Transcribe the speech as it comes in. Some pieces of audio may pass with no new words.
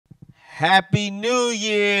Happy New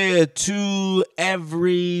Year to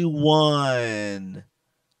everyone.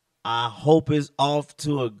 I hope it's off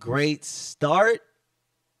to a great start.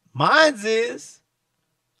 Mine's is.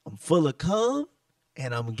 I'm full of cum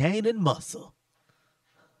and I'm gaining muscle.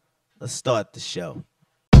 Let's start the show.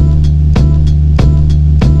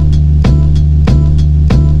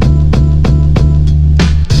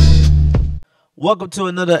 Welcome to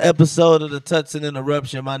another episode of the Tutson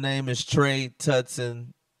Interruption. My name is Trey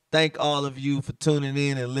Tutson. Thank all of you for tuning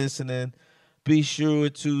in and listening. Be sure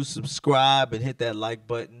to subscribe and hit that like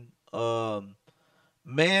button.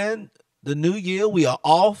 Man, the new year, we are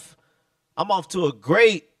off. I'm off to a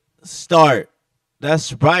great start.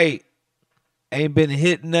 That's right. Ain't been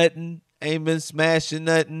hitting nothing. Ain't been smashing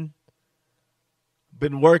nothing.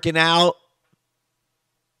 Been working out.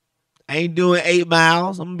 Ain't doing 8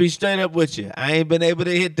 miles. I'm going to be straight up with you. I ain't been able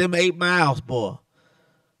to hit them 8 miles, boy.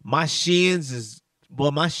 My shins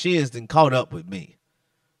done caught up with me.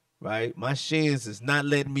 Right? My shins is not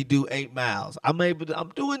letting me do 8 miles. I'm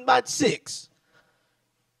doing about 6.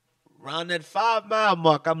 Around that 5 mile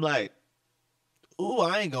mark, I'm like, ooh,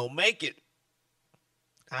 I ain't gonna make it.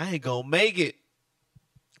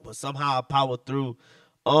 But somehow I power through.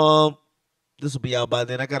 This will be out by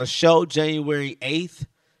then. I got a show January 8th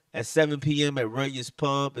at 7 p.m. at Rudyard's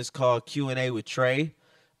Pub. It's called Q&A with Trey.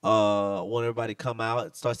 I want everybody to come out.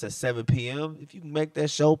 It starts at 7 p.m. If you can make that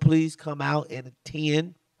show, please come out and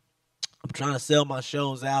attend. I'm trying to sell my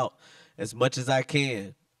shows out as much as I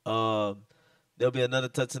can. There'll be another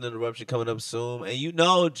Tutson Interruption coming up soon. And you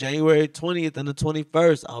know, January 20th and the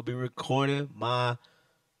 21st, I'll be recording my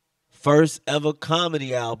first ever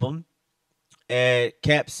comedy album at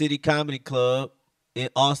Cap City Comedy Club in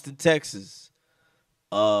Austin, Texas.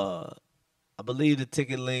 I believe the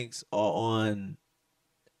ticket links are on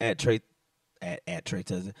at Trey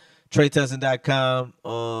Tutson. TreyTutson.com.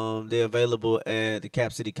 They're available at the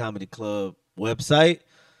Cap City Comedy Club website.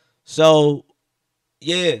 So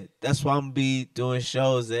yeah, that's why I'm gonna be doing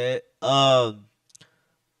shows at. I'm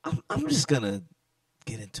just gonna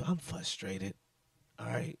get into. I'm frustrated. All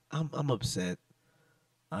right, I'm upset.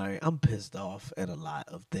 All right, I'm pissed off at a lot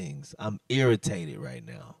of things. I'm irritated right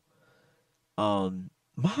now.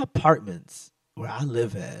 My apartments where I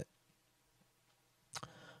live at.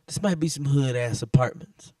 This might be some hood ass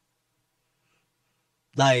apartments.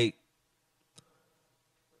 Like,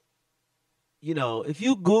 you know, if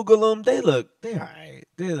you Google them, they're all right.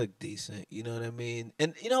 They look decent. You know what I mean?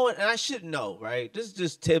 And you know what? And I should know, right? This is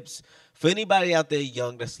just tips for anybody out there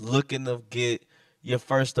young that's looking to get your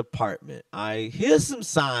first apartment. All right, here's some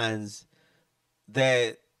signs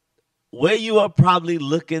that where you are probably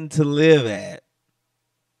looking to live at,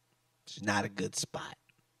 it's not a good spot.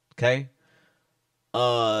 Okay?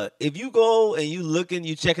 If you go and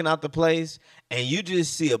you checking out the place and you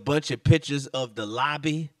just see a bunch of pictures of the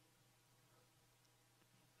lobby,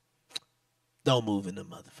 don't move in the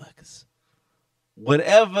motherfuckers.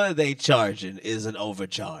 Whatever they charging is an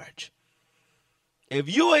overcharge.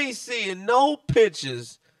 If you ain't seeing no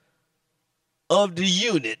pictures of the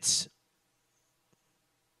units,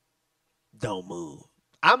 don't move.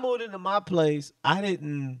 I moved into my place. I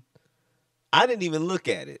didn't even look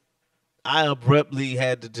at it. I abruptly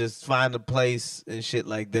had to just find a place and shit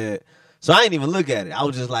like that. So I didn't even look at it. I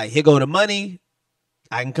was just like, here go the money.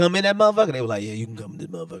 I can come in that motherfucker. They were like, yeah, you can come in this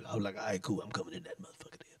motherfucker. I was like, all right, cool. I'm coming in that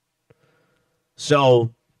motherfucker then.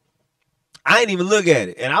 So I didn't even look at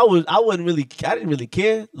it. And I didn't really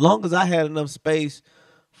care. Long as I had enough space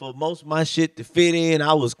for most of my shit to fit in,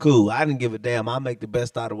 I was cool. I didn't give a damn. I make the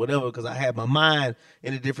best out of whatever because I had my mind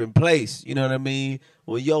in a different place. You know what I mean?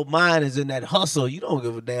 When your mind is in that hustle, you don't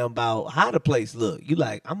give a damn about how the place look. You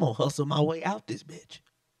like, I'm going to hustle my way out this bitch.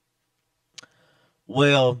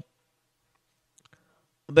 Well,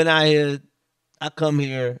 been out here, I come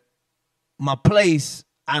here, my place,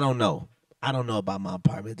 I don't know. I don't know about my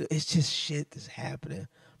apartment. It's just shit that's happening.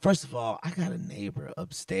 First of all, I got a neighbor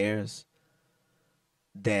upstairs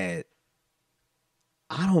that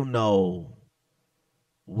I don't know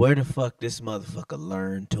where the fuck this motherfucker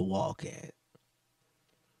learned to walk at.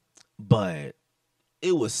 But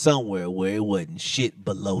it was somewhere where it wasn't shit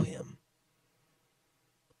below him.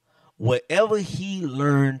 Wherever he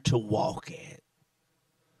learned to walk at,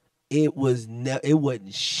 it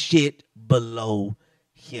wasn't shit below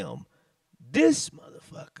him. This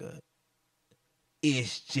motherfucker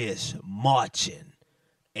is just marching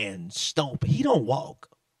and stomping. He don't walk.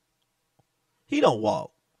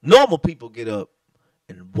 Normal people get up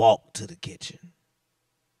and walk to the kitchen.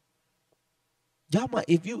 Y'all might,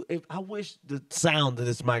 if I wish the sound of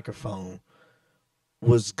this microphone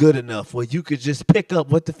was good enough where you could just pick up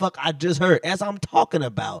what the fuck I just heard as I'm talking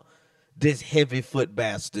about This heavy foot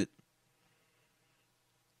bastard.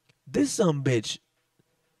 This some bitch,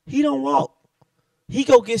 he don't walk. He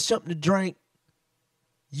go get something to drink.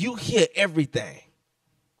 You hear everything,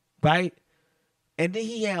 right? And then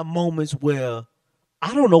he have moments where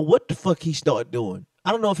I don't know what the fuck he start doing.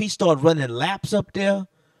 I don't know if he start running laps up there.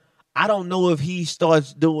 I don't know if he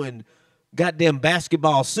starts doing goddamn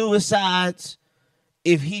basketball suicides.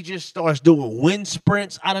 If he just starts doing wind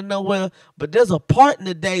sprints out of nowhere. But there's a part in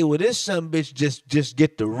the day where this son bitch just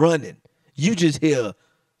get to running. You just hear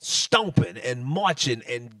stomping and marching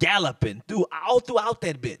and galloping all throughout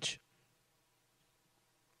that bitch.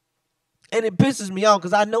 And it pisses me off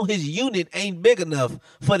because I know his unit ain't big enough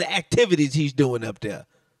for the activities he's doing up there.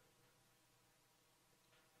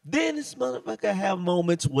 Then this motherfucker have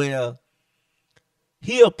moments where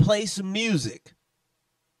he'll play some music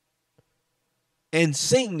and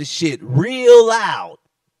sing the shit real loud.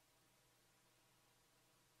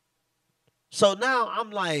 So now I'm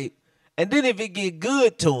like, and then if it get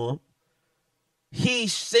good to him,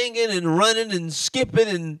 he's singing and running and skipping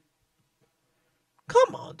and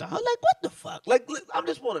come on, dog. Like, what the fuck? Like, I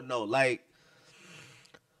just want to know, like,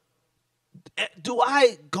 do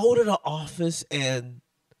I go to the office and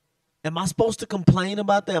am I supposed to complain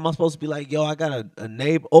about that? Am I supposed to be like, yo, I got a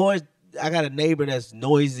neighbor, or I got a neighbor that's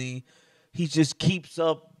noisy. He just keeps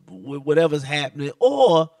up with whatever's happening.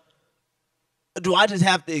 Or do I just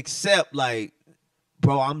have to accept, like,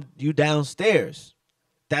 bro, you downstairs.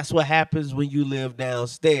 That's what happens when you live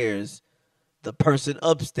downstairs. The person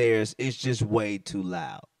upstairs is just way too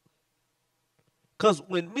loud. Because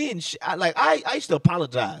when me and I used to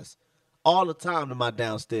apologize all the time to my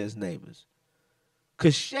downstairs neighbors.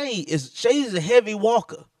 Because Shay is a heavy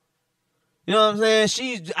walker. You know what I'm saying?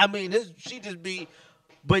 She just be,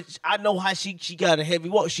 but I know how she got a heavy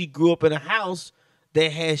walk. She grew up in a house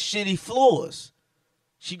that had shitty floors.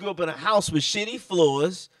 She grew up in a house with shitty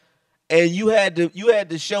floors, and you had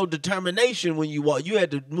to show determination when you walk. You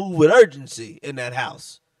had to move with urgency in that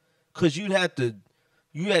house, cause you had to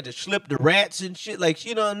slip the rats and shit, like,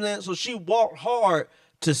 you know what I'm saying. So she walked hard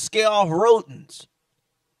to scare off rodents.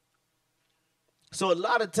 So a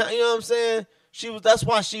lot of time, you know what I'm saying? That's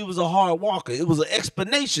why she was a hard walker. It was an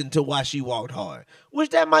explanation to why she walked hard,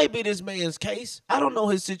 which that might be this man's case. I don't know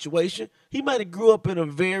his situation. He might have grew up in a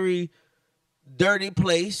very dirty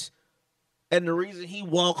place, and the reason he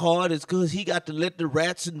walk hard is because he got to let the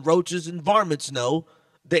rats and roaches and varmints know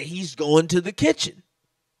that he's going to the kitchen.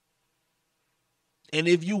 And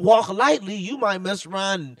if you walk lightly, you might mess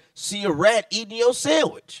around and see a rat eating your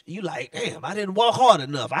sandwich. You like, damn, I didn't walk hard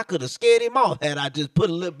enough. I could have scared him off had I just put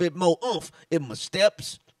a little bit more oomph in my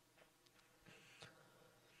steps.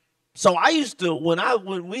 So I used to,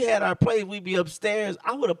 when we had our play, we'd be upstairs,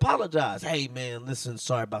 I would apologize. Hey, man, listen,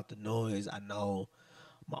 sorry about the noise. I know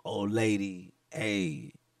my old lady,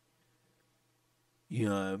 hey, you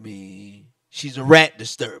know what I mean? She's a rat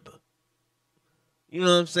disturber. You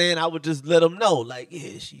know what I'm saying? I would just let them know, like,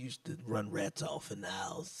 yeah, she used to run rats off in the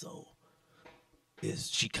house, so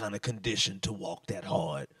she kind of conditioned to walk that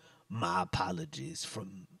hard. My apologies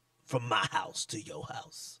from my house to your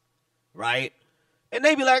house, right? And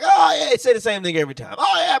they be like, oh, yeah, they say the same thing every time.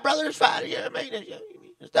 Oh, yeah, brother, it's fine. Yeah, man,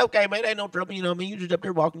 it's okay, man. Ain't no trouble, you know what I mean? You just up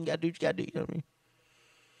there walking, you got to do what you got to do, you know what I mean?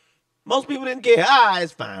 Most people didn't care.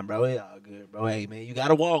 It's fine, bro. It's all good, bro. Hey, man, you got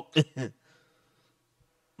to walk.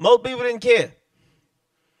 Most people didn't care.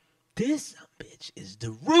 This bitch is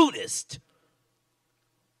the rudest.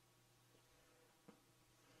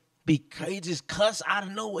 Because he just cuss out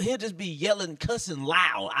of nowhere. He'll just be yelling, cussing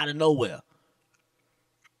loud out of nowhere.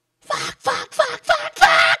 Fuck, fuck, fuck, fuck,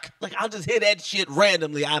 fuck. Like, I'll just hear that shit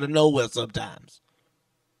randomly out of nowhere sometimes.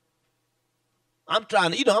 I'm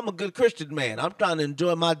trying to, I'm a good Christian man. I'm trying to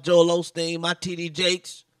enjoy my Joel Osteen, my T.D.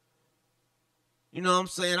 Jakes. You know what I'm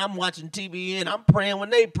saying? I'm watching TBN. I'm praying when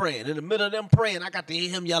they praying. In the middle of them praying, I got to hear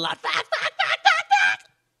him yell out, fuck, fuck, fuck, fuck, fuck.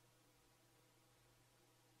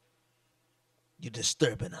 You're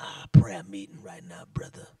disturbing our prayer meeting right now,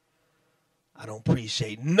 brother. I don't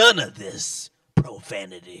appreciate none of this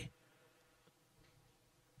profanity.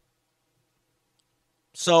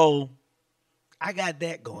 So, I got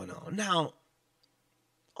that going on. Now,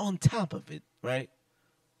 on top of it, right?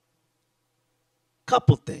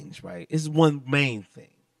 Couple things, right? It's one main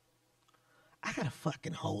thing. I got a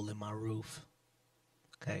fucking hole in my roof.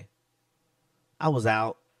 Okay. I was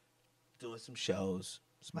out doing some shows.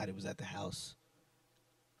 Somebody was at the house.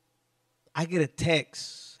 I get a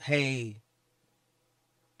text, hey,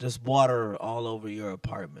 just water all over your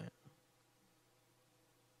apartment.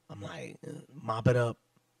 I'm like, mop it up.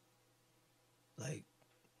 Like,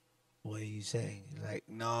 what are you saying? He's like,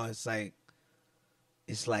 no, it's like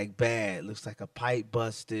It's like bad. Looks like a pipe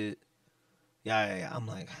busted. Yeah. I'm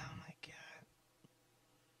like, oh my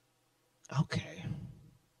God. Okay.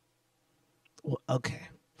 Well, okay.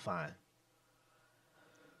 Fine.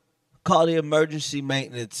 Call the emergency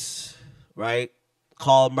maintenance, right?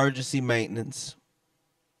 Call emergency maintenance,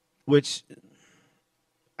 which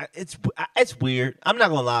it's weird. I'm not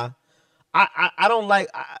gonna lie. I don't like.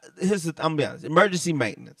 I'm gonna be honest. Emergency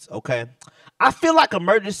maintenance. Okay. I feel like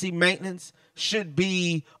emergency maintenance should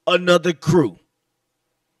be another crew,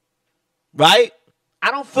 right? I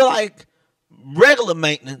don't feel like regular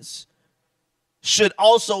maintenance should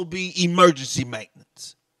also be emergency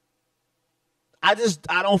maintenance. I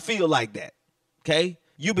don't feel like that. Okay?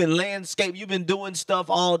 You've been you've been doing stuff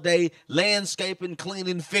all day, landscaping,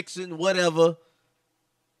 cleaning, fixing, whatever.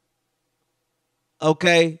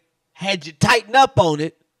 Okay? Had you tighten up on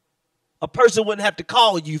it, a person wouldn't have to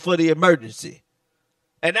call you for the emergency.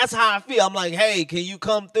 And that's how I feel. I'm like, hey, can you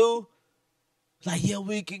come through? Like, yeah,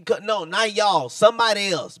 we can cut. No, not y'all. Somebody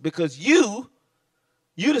else. Because you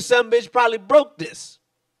the son bitch probably broke this.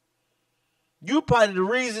 You probably the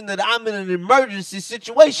reason that I'm in an emergency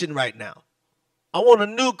situation right now. I want a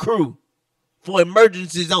new crew for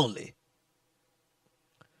emergencies only.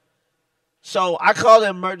 So I call the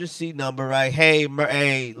emergency number, right? Hey,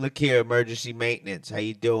 look here, emergency maintenance. How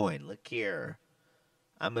you doing? Look here.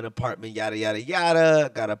 I'm in an apartment, yada, yada,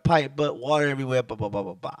 yada. Got a pipe, but water everywhere, blah, blah, blah,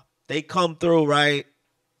 blah, blah. They come through, right?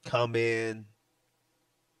 Come in.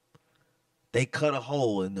 They cut a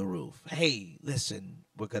hole in the roof. Hey, listen,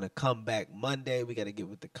 we're going to come back Monday. We got to get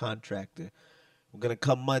with the contractor. We're going to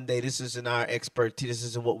come Monday. This isn't our expertise. This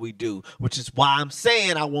isn't what we do, which is why I'm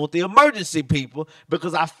saying I want the emergency people,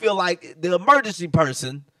 because I feel like the emergency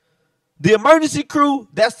person, the emergency crew,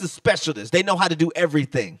 that's the specialist. They know how to do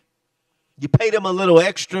everything. You pay them a little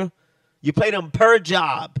extra. You pay them per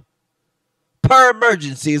job. Per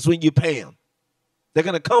emergency is when you pay them. They're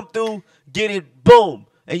going to come through, get it, boom.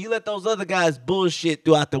 And you let those other guys bullshit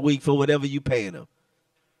throughout the week for whatever you paying them.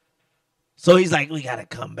 So he's like, we got to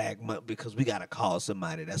come back because we got to call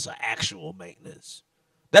somebody that's an actual maintenance.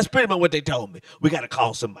 That's pretty much what they told me. We got to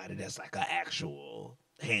call somebody that's like an actual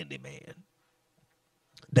handyman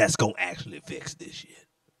that's going to actually fix this shit.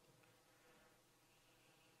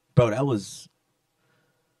 Bro, that was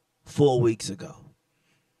 4 weeks ago.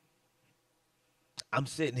 I'm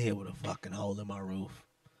sitting here with a fucking hole in my roof.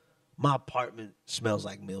 My apartment smells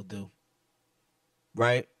like mildew.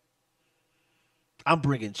 Right? I'm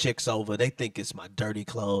bringing chicks over. They think it's my dirty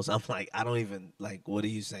clothes. I'm like, I don't even, like, what are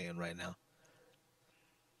you saying right now?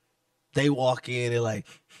 They walk in, they're like,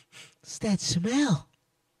 it's that smell.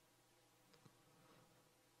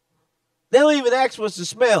 They don't even ask what's the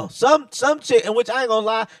smell. Some chick, and which I ain't gonna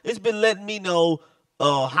lie, it's been letting me know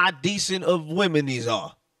how decent of women these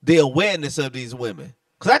are. The awareness of these women.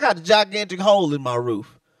 Because I got a gigantic hole in my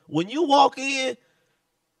roof. When you walk in,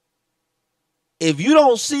 if you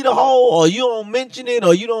don't see the hole or you don't mention it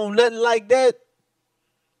or you don't nothing like that,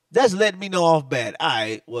 that's letting me know off bad. All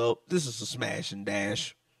right, well, this is a smash and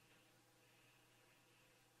dash.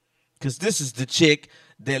 Because this is the chick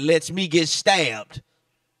that lets me get stabbed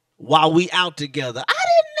while we out together. I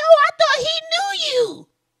didn't know. I thought he knew you.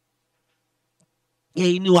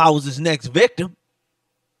 Yeah, he knew I was his next victim.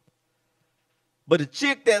 But a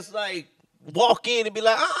chick that's like, walk in and be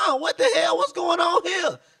like, what the hell? What's going on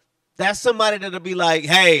here? That's somebody that'll be like,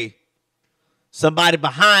 hey, somebody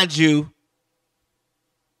behind you.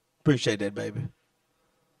 Appreciate that, baby.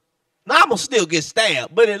 Now, I'm going to still get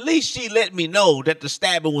stabbed, but at least she let me know that the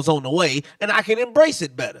stabbing was on the way and I can embrace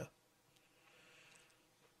it better.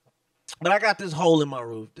 But I got this hole in my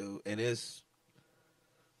roof, dude, and this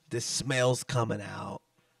smell's coming out,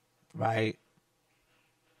 right?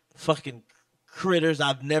 Fucking critters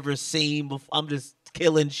I've never seen before. I'm just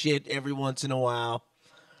killing shit every once in a while.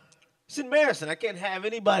 It's embarrassing. I can't have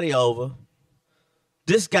anybody over.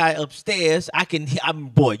 This guy upstairs,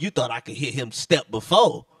 boy, you thought I could hear him step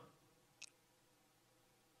before.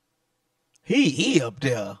 He up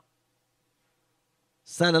there.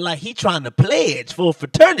 Sounding like he trying to pledge for a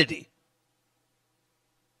fraternity.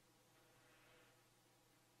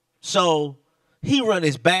 So he run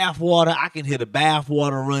his bath water. I can hear the bath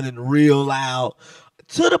water running real loud.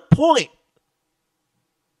 To the point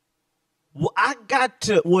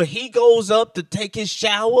where he goes up to take his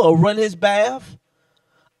shower or run his bath,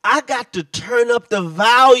 I got to turn up the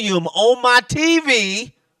volume on my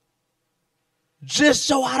TV just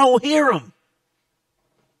so I don't hear him.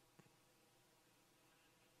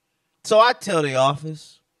 So I tell the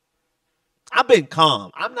office, I've been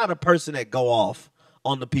calm. I'm not a person that go off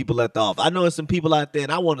on the people at the office. I know there's some people out there,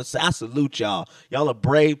 and I want to say, I salute y'all. Y'all are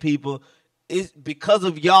brave people. it's because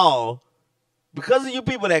of y'all, because of you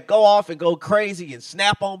people that go off and go crazy and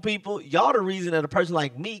snap on people. Y'all the reason that a person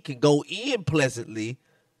like me can go in pleasantly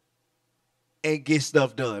and get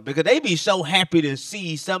stuff done, because they be so happy to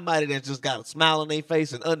see somebody that just got a smile on their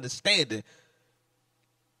face and understanding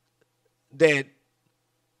that,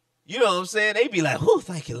 you know what I'm saying? They be like, "Oh,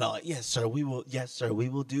 thank you, Lord. Yes, sir, we will. Yes, sir, we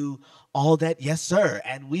will do all that. Yes, sir,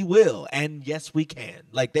 and we will. And yes, we can."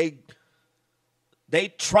 Like they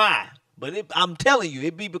try, but I'm telling you,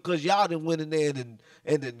 it be because y'all done went in there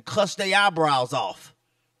and then cussed their eyebrows off.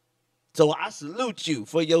 So I salute you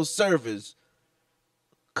for your service.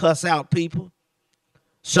 Cuss out people.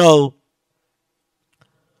 So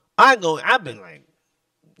I've been like,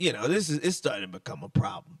 it's starting to become a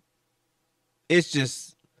problem. It's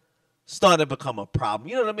just starting to become a problem.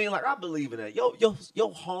 You know what I mean? Like, I believe in that.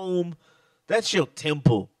 Your home, that's your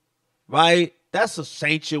temple, right? That's a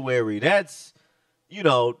sanctuary. That's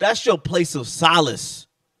your place of solace.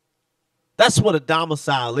 That's what a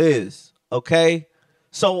domicile is, okay?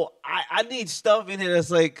 So I need stuff in here that's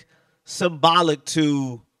like symbolic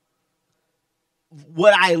to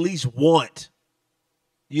what I at least want.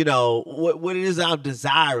 What it is I'm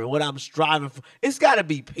desiring, what I'm striving for. It's got to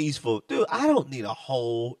be peaceful. Dude, I don't need a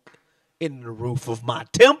hole in the roof of my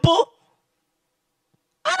temple.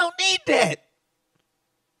 I don't need that.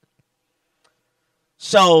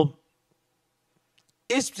 So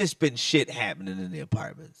it's just been shit happening in the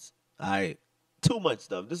apartments. All right. Too much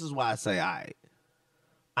stuff. This is why I say, all right,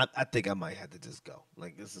 I think I might have to just go.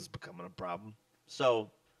 Like, this is becoming a problem. So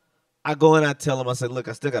I go and I tell them, I say, look,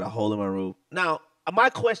 I still got a hole in my roof. Now, my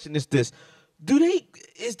question is this.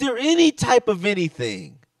 Is there any type of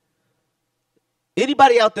anything?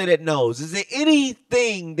 Anybody out there that knows, is there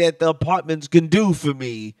anything that the apartments can do for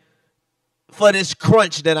me for this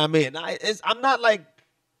crunch that I'm in? I'm not like,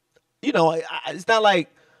 it's not like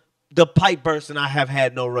the pipe burst and I have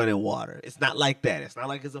had no running water. It's not like that. It's not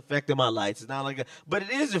like it's affecting my lights. It's not like that. But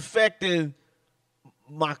it is affecting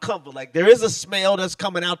my comfort. Like, there is a smell that's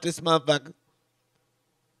coming out this motherfucker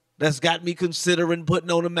that's got me considering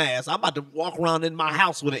putting on a mask. I'm about to walk around in my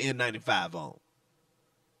house with an N95 on.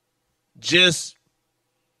 Just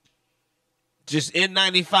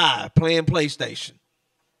N95 playing PlayStation.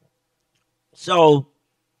 So,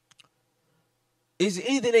 is there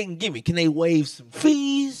anything they can give me? Can they waive some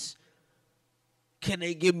fees? Can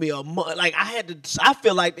they give me a month? Like, I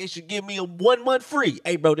feel like they should give me a 1 month free.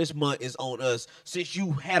 Hey, bro, this month is on us. Since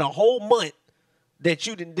you had a whole month that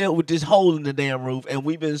you didn't deal with this hole in the damn roof, and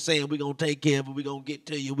we've been saying we're going to take care of it, we're going to get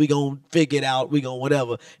to you, we're going to figure it out, we're going to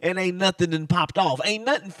whatever. And ain't nothing done popped off. Ain't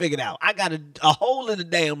nothing figured out. I got a hole in the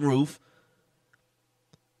damn roof,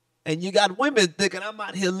 and you got women thinking I'm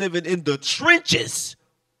out here living in the trenches.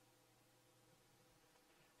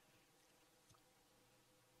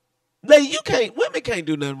 Like, women can't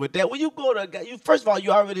do nothing with that. When you go to a guy, first of all, you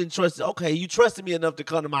already trusted. Okay, you trusted me enough to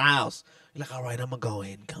come to my house. You're like, all right, I'm going to go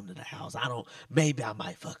ahead and come to the house. Maybe I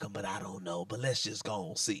might fuck him, but I don't know. But let's just go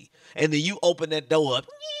and see. And then you open that door up,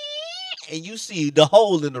 and you see the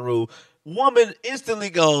hole in the roof. Woman instantly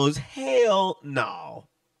goes, hell no.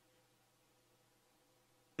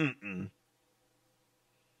 Maybe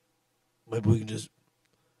we can just...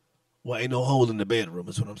 Well, ain't no hole in the bedroom.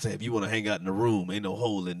 That's what I'm saying. If you want to hang out in the room, ain't no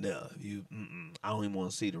hole in there. I don't even want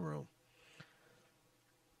to see the room.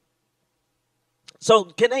 So,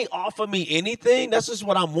 can they offer me anything? That's just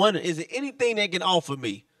what I'm wondering. Is there anything they can offer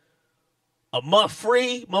me? A month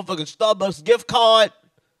free? Motherfucking Starbucks gift card?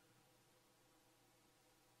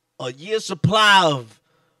 A year supply of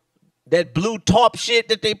that blue tarp shit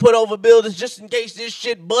that they put over buildings just in case this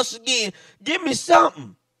shit busts again? Give me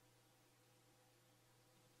something.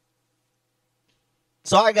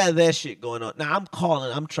 So I got that shit going on. Now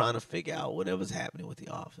I'm trying to figure out whatever's happening with the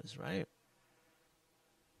office, right?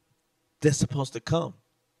 They're supposed to come,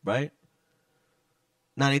 right?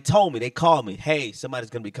 Now they called me, hey, somebody's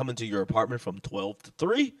going to be coming to your apartment from 12 to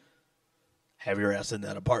 3. Have your ass in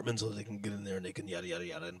that apartment so they can get in there and they can yada, yada,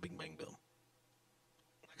 yada, and bing, bang, boom.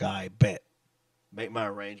 Like, I bet. Make my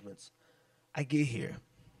arrangements. I get here.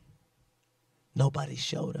 Nobody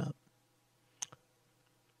showed up.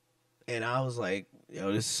 And I was like,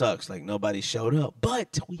 yo, this sucks. Like, nobody showed up.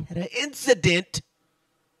 But we had an incident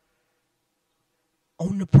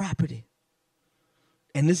on the property.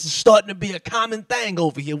 And this is starting to be a common thing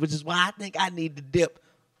over here, which is why I think I need to dip.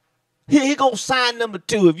 Here goes sign number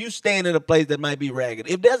 2. If you stand in a place that might be ragged.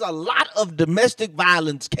 If there's a lot of domestic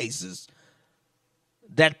violence cases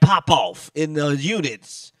that pop off in the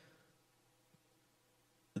units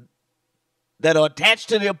that are attached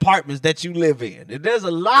to the apartments that you live in. If there's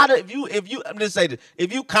a lot of, I'm just saying this,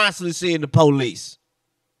 if you constantly seeing the police,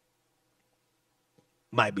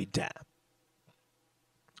 might be time.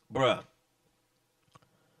 Bruh,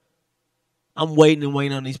 I'm waiting and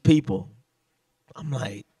waiting on these people. I'm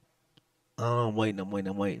like, oh, I'm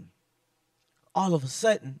waiting. All of a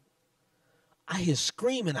sudden, I hear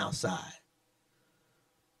screaming outside.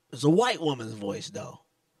 It's a white woman's voice, though.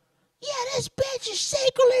 Yeah, this bitch is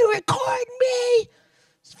secretly recording me.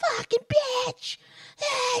 This fucking bitch.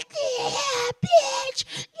 Yeah,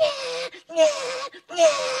 bitch. Yeah.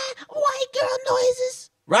 White girl noises.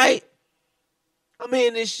 Right? I'm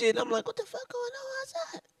hearing this shit. I'm like, what the fuck going on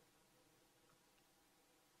outside?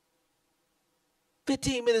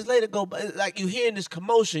 15 minutes later, go like you hearing this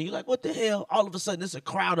commotion. You're like, what the hell? All of a sudden, there's a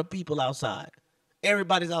crowd of people outside.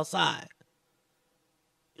 Everybody's outside.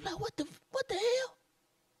 You're like, what the hell?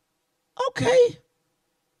 Okay.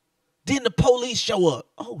 Then the police show up.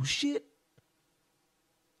 Oh, shit.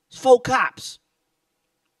 It's 4 cops.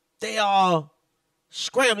 They all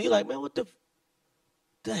scrambling. You're like, man, what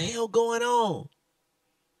the hell going on?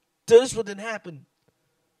 So this what didn't happen.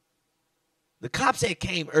 The cops had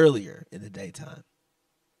came earlier in the daytime.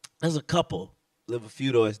 There's a couple, live a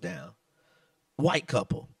few doors down. White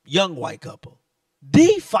couple, young white couple.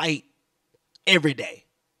 They fight every day.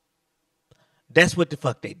 That's what the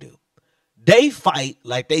fuck they do. They fight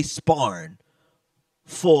like they sparring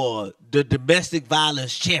for the domestic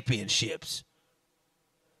violence championships.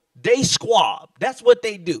 They squab. That's what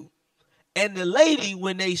they do. And the lady,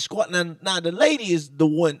 when they squat, now the lady is the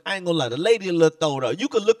one, I ain't gonna lie, the lady a little throwed up. You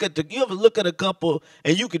ever look at a couple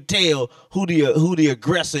and you can tell who the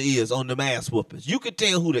aggressor is on them ass whoopers. You can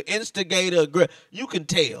tell who the instigator, you can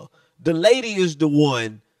tell. The lady is the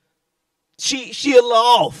one, she a little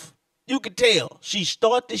off. You can tell. She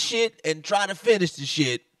start the shit and try to finish the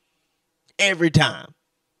shit every time.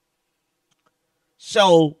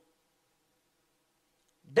 So,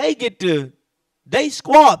 they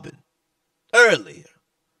squabbing. Earlier,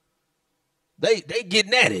 they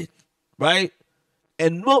getting at it, right?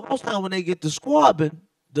 And most time when they get to squabbing,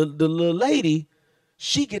 the little lady,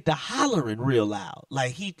 she get to hollering real loud,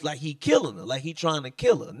 like he killing her, like he trying to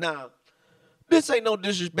kill her. Now, this ain't no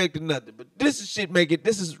disrespect or nothing, but this is shit make it.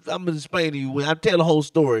 I'm gonna explain to you when I tell the whole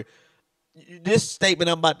story. This statement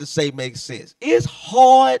I'm about to say makes sense. It's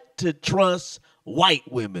hard to trust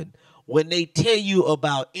white women when they tell you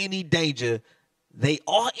about any danger they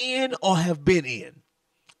are in or have been in.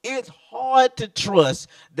 It's hard to trust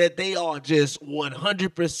that they are just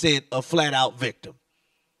 100% a flat out victim.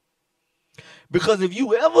 Because if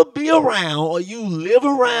you ever be around or you live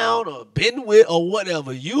around or been with or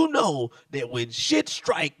whatever, you know that when shit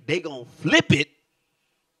strike, they gonna flip it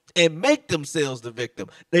and make themselves the victim.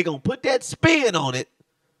 They gonna put that spin on it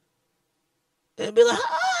and be like, oh,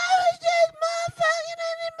 I was just motherfucking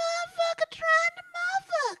and the motherfucker trying to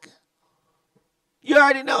motherfucker. You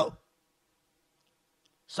already know.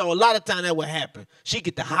 So a lot of time that would happen. She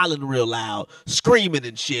get to hollering real loud, screaming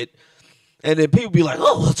and shit. And then people be like,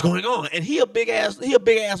 oh, what's going on? And he a big ass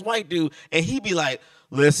white dude. And he be like,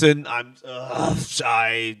 listen, I'm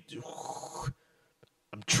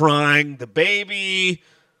trying the baby.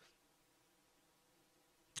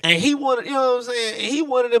 And he wanted, you know what I'm saying? And he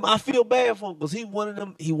wanted them, I feel bad for him because he wanted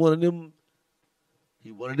them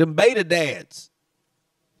beta dads.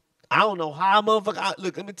 I don't know how motherfucker.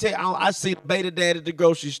 Look, let me tell you. I see the beta dad at the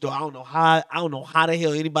grocery store. I don't know how the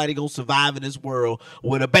hell anybody gonna survive in this world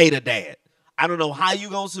with a beta dad. I don't know how you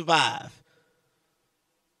gonna survive.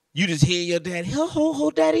 You just hear your dad.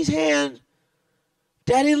 Hold daddy's hand.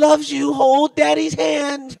 Daddy loves you. Hold daddy's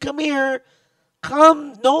hand. Come here.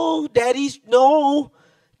 Come. No, daddy.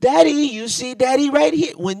 You see daddy right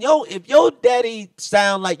here. If your daddy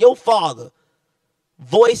sound like your father,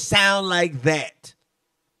 voice sound like that,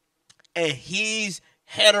 and he's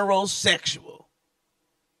heterosexual,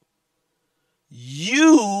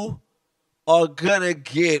 you are gonna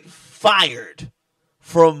get fired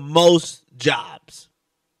from most jobs.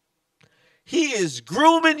 He is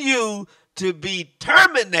grooming you to be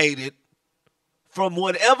terminated from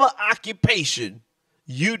whatever occupation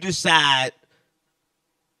you decide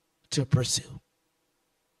to pursue.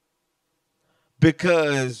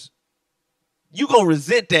 Because you're gonna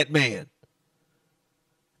resent that man.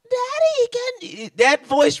 Daddy, that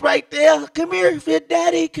voice right there. Come here,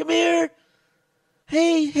 daddy, come here.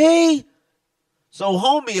 Hey. So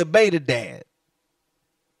homie a beta dad.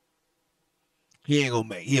 He ain't gonna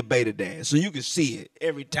make. He a beta dad. So you can see it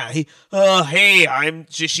every time.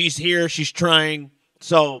 She's here, she's trying.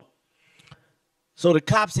 So the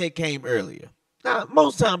cops had came earlier. Now,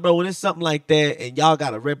 most time, bro, when it's something like that and y'all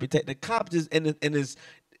got a reputation, the cops just, and it's,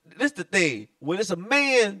 this the thing. When it's a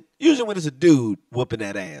man, usually when it's a dude whooping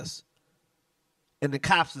that ass, and the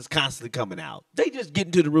cops is constantly coming out. They just get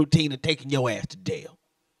into the routine of taking your ass to jail.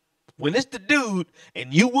 When it's the dude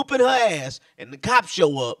and you whooping her ass and the cops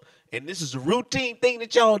show up and this is a routine thing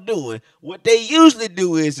that y'all doing, what they usually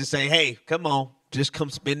do is to say, hey, come on, just come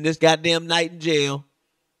spend this goddamn night in jail.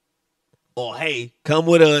 Or, hey, come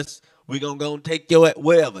with us. We gonna go and take your ass,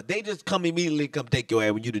 whatever. They just come immediately come take your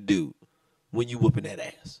ass when you the dude, when you whooping that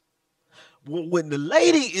ass. When the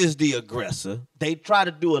lady is the aggressor, they try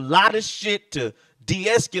to do a lot of shit to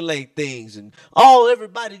de-escalate things and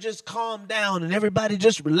everybody just calm down and everybody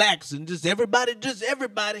just relax and just everybody.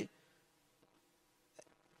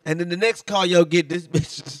 And then the next call y'all get, this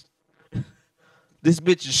bitch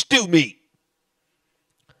is stew meat.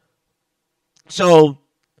 So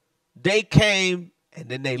they came and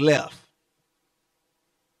then they left.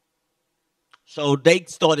 So they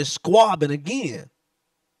started squabbing again.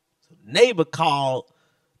 So the neighbor called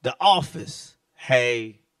the office.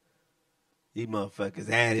 Hey, these motherfuckers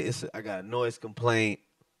at it. I got a noise complaint.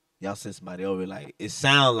 Y'all send somebody over. Like, it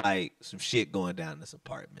sound like some shit going down in this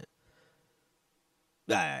apartment.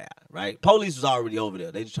 Right? Police was already over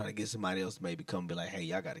there. They just trying to get somebody else to maybe come be like, hey,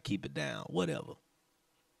 y'all got to keep it down. Whatever.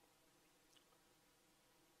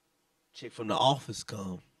 Chick from the office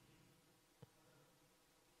come.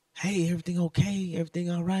 Hey, everything okay?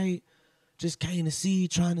 Everything all right? Just came to see,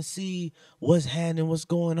 trying to see what's happening, what's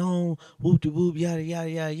going on. Whoop-de-whoop, yada, yada,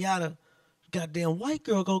 yada, yada. Goddamn white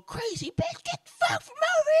girl go crazy. Bitch, get the fuck from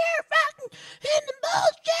over here. Fucking in the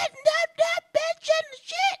bullshit and that bitch and the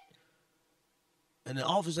shit. And the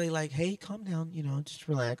officer like, hey, calm down. Just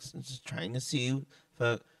relax. I'm just trying to see you.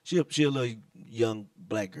 Fuck. She a little young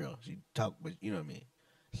black girl. She talk, but you know what I mean.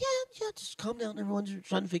 Yeah, just calm down. Everyone's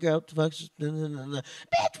trying to figure out the fuck. Bitch, what the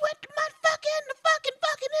motherfucker in the fucking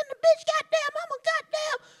in the bitch. Goddamn, I'm a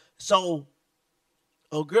goddamn. So,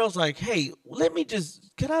 girl's like, hey,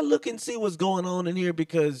 can I look and see what's going on in here?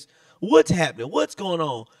 Because what's happening? What's going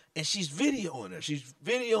on? And she's videoing her. She's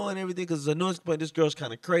videoing everything because there's a noise complaint. This girl's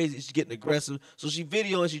kind of crazy. She's getting aggressive. So she's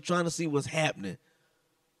videoing. She's trying to see what's happening.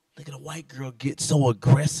 Look at the white girl get so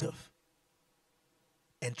aggressive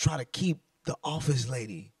and try to keep the office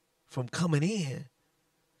lady from coming in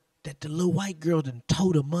that the little white girl done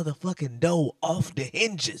tore the motherfucking door off the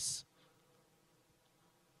hinges.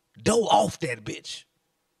 Door off that bitch.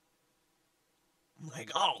 I'm like,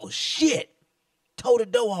 oh, shit. Tore the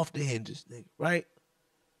door off the hinges, nigga, right?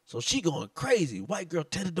 So she going crazy. White girl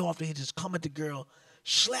tear the door off the hinges, come at the girl,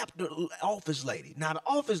 slap the office lady. Now, the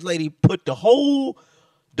office lady put the whole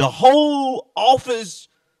office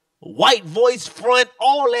white voice front,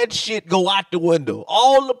 all that shit go out the window.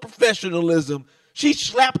 All the professionalism. She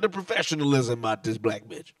slapped the professionalism out this black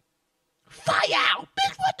bitch. Fire out.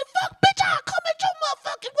 Bitch, what the fuck? Bitch, I'll come at your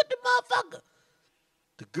motherfucking with the motherfucker.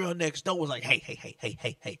 The girl next door was like,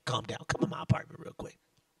 hey, calm down. Come in my apartment real quick.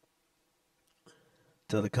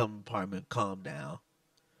 Tell the apartment, calm down.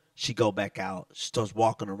 She go back out. She starts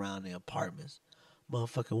walking around the apartments.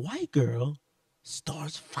 Motherfucking white girl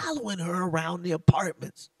starts following her around the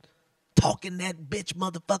apartments. Talking that bitch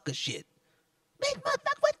motherfucker shit. Bitch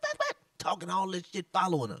motherfucker, what? Talking all this shit,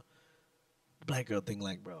 following her. The black girl think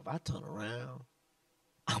like, bro, if I turn around,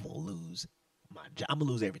 I'm gonna lose my job. I'm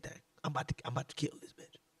gonna lose everything. I'm about to kill this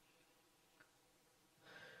bitch.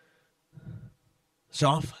 So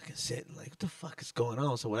I'm fucking sitting like, what the fuck is going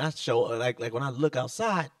on? So when I show, like when I look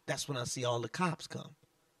outside, that's when I see all the cops come.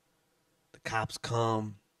 The cops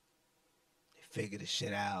come, they figure the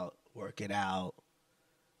shit out, work it out,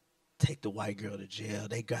 take the white girl to jail.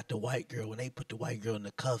 They got the white girl. When they put the white girl in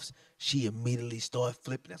the cuffs, she immediately started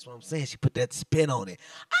flipping. That's what I'm saying. She put that spin on it.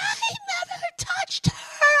 I never touched her.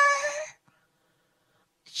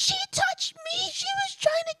 She touched me. She was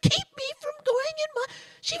trying to keep me from going in my...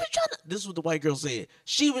 She was trying to... This is what the white girl said.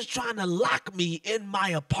 She was trying to lock me in my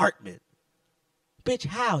apartment. Bitch,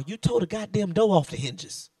 how? You tore the goddamn door off the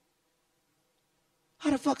hinges. How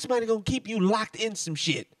the fuck somebody gonna keep you locked in some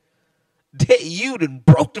shit that you done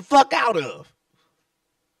broke the fuck out of?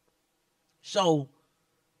 So,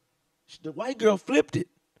 the white girl flipped it.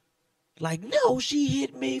 Like, no, she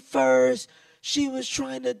hit me first. She was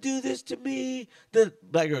trying to do this to me. The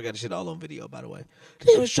black girl got the shit all on video, by the way.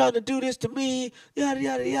 They was trying to do this to me. Yada,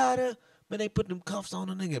 yada, yada. Man, they put them cuffs on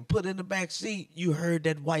the nigga and put in the back seat. You heard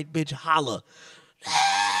that white bitch holler.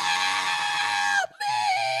 Help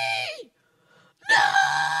me! No!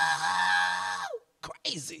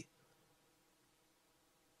 Crazy.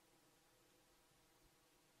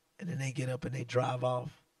 And then they get up and they drive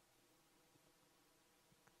off.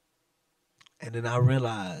 And then I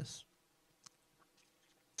realized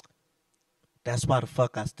that's why the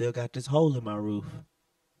fuck I still got this hole in my roof.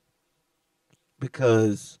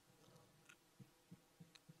 Because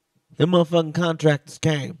Them motherfucking contractors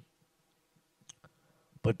came.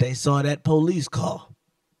 But they saw that police car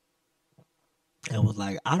and was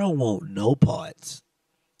like, I don't want no parts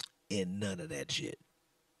in none of that shit.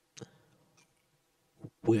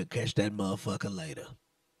 We'll catch that motherfucker later.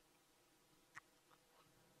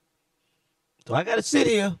 So I gotta sit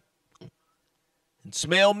here and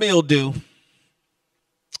smell mildew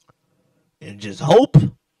and just hope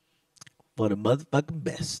for the motherfucking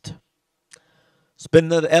best. It's been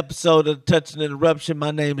another episode of Tutson Interruption.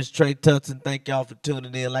 My name is Trey Tutson. Thank y'all for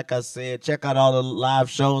tuning in. Like I said, check out all the live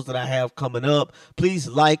shows that I have coming up. Please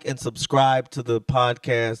like and subscribe to the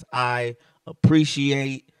podcast. I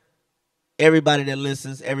appreciate everybody that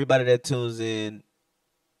listens, everybody that tunes in,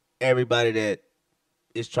 everybody that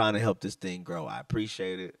is trying to help this thing grow. I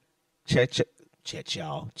appreciate it. Chat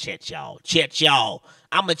y'all.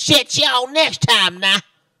 I'ma chat y'all next time now.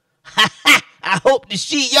 I hope to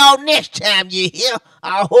see y'all next time you hear.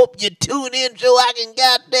 I hope you tune in so I can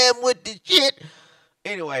goddamn with the shit.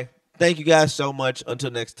 Anyway, thank you guys so much.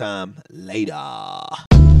 Until next time, later.